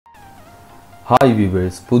Hi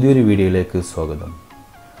viewers, പുതിയൊരു വീഡിയോയിലേക്ക് സ്വാഗതം.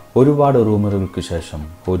 ഒരുപാട് റൂമറുകൾക്ക് ശേഷം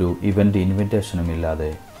ഒരു event ഇൻവിറ്റേഷനുമില്ലാതെ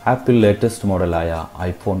apple latest മോഡലായ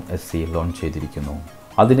iPhone SE launch ചെയ്തിരിക്കുന്നു.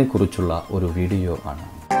 അതിനെക്കുറിച്ചുള്ള ഒരു വീഡിയോ ആണ്.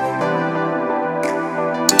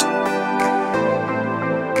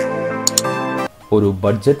 ഒരു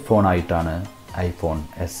budget ഫോണായിട്ടാണ് iPhone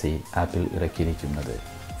SE apple ഇറക്കിയിരിക്കുന്നത്.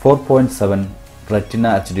 4.7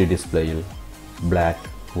 retina HD ഡിസ്പ്ലേയിൽ black,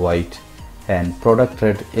 white and product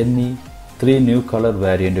red എന്നീ 3 ന്യൂ കളർ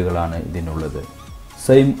വേരിയൻറ്റുകളാണ് ഇതിനുള്ളത്.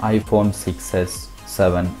 സെയിം ഐഫോൺ 6s,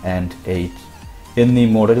 7 ആൻഡ് 8 എന്നീ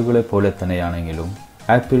മോഡലുകളെ പോലെ തന്നെയാണെങ്കിലും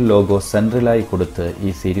ആപ്പിൾ ലോഗോ സെൻട്രലായി കൊടുത്ത്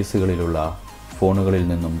ഈ സീരീസുകളിലുള്ള ഫോണുകളിൽ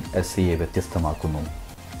നിന്നും SEയെ വ്യത്യസ്തമാക്കുന്നു.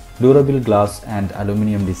 ഡ്യൂറബിൾ ഗ്ലാസ് ആൻഡ്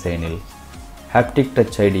അലുമിനിയം ഡിസൈനിൽ haptic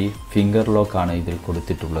touch ID finger lock ആണ് ഇതിൽ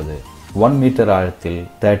കൊടുത്തിട്ടുള്ളത്. 1 മീറ്റർ ആഴത്തിൽ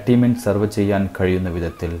 30 മിനിറ്റ് സെർവ് ചെയ്യാൻ കഴിയുന്ന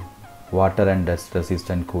വിധത്തിൽ വാട്ടർ ആൻഡ് ഡസ്റ്റ്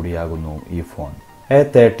റെസിസ്റ്റൻറ്റ് കൂടിയാകുന്നു ഈ ഫോൺ.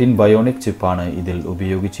 A13 ബയോണിക് ചിപ്പാണ് ഇതിൽ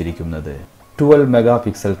ഉപയോഗിച്ചിരിക്കുന്നത്. 12 മെഗാ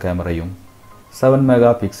പിക്സൽ ക്യാമറയും 7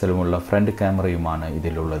 മെഗാ പിക്സലുമുള്ള ഫ്രണ്ട് ക്യാമറയുമാണ്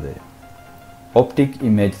ഇതിലുള്ളത്. ഒപ്റ്റിക്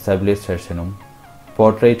ഇമേജ് സ്റ്റെബിലൈസേഷനും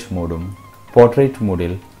പോർട്രേറ്റ്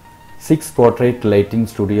മോഡിൽ 6 portrait lighting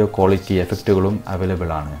studio quality എഫക്റ്റുകളും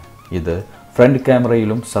available ആണ്. ഇത് ഫ്രണ്ട്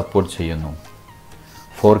ക്യാമറയിലും സപ്പോർട്ട് ചെയ്യുന്നു.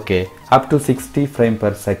 4K up to 60 frame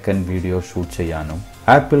per second video shoot ചെയ്യാനും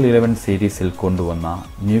ആപ്പിൾ 11 സീരീസിൽ കൊണ്ടുവന്ന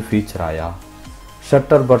ന്യൂ ഫീച്ചറായ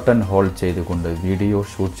ഷട്ടർ ബട്ടൺ ഹോൾഡ് ചെയ്തുകൊണ്ട് വീഡിയോ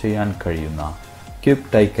ഷൂട്ട് ചെയ്യാൻ കഴിയുന്ന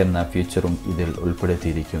ക്വിക്ക് ടൈക്ക് എന്ന ഫീച്ചറും ഇതിൽ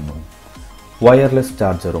ഉൾപ്പെടുത്തിയിരിക്കുന്നു. വയർലെസ്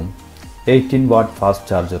ചാർജറും 18 വാട്ട് ഫാസ്റ്റ്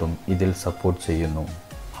ചാർജറും ഇതിൽ സപ്പോർട്ട് ചെയ്യുന്നു.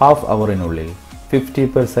 ഹാഫ് അവറിനുള്ളിൽ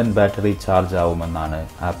 50% ബാറ്ററി ചാർജ് ആവുമെന്നാണ്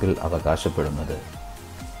ആപ്പിൾ അവകാശപ്പെടുന്നത്.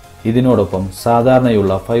 ഇതിനോടൊപ്പം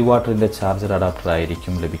സാധാരണയുള്ള 5 വാട്ടിൻ്റെ ചാർജർ അഡാപ്റ്റർ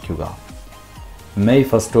ആയിരിക്കും ലഭിക്കുക. മെയ്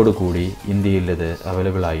 1 കൂടി ഇന്ത്യയിൽ ഇത്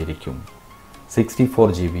അവൈലബിൾ ആയിരിക്കും.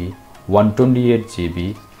 64GB, 128GB,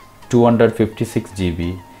 256GB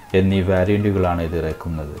എന്നീ വേരിയൻറ്റുകളാണ് ഇത്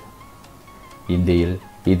ഇറക്കുന്നത്. ഇന്ത്യയിൽ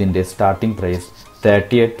ഇതിൻ്റെ സ്റ്റാർട്ടിംഗ് പ്രൈസ്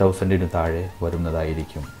 38,000 താഴെ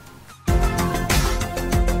വരുന്നതായിരിക്കും.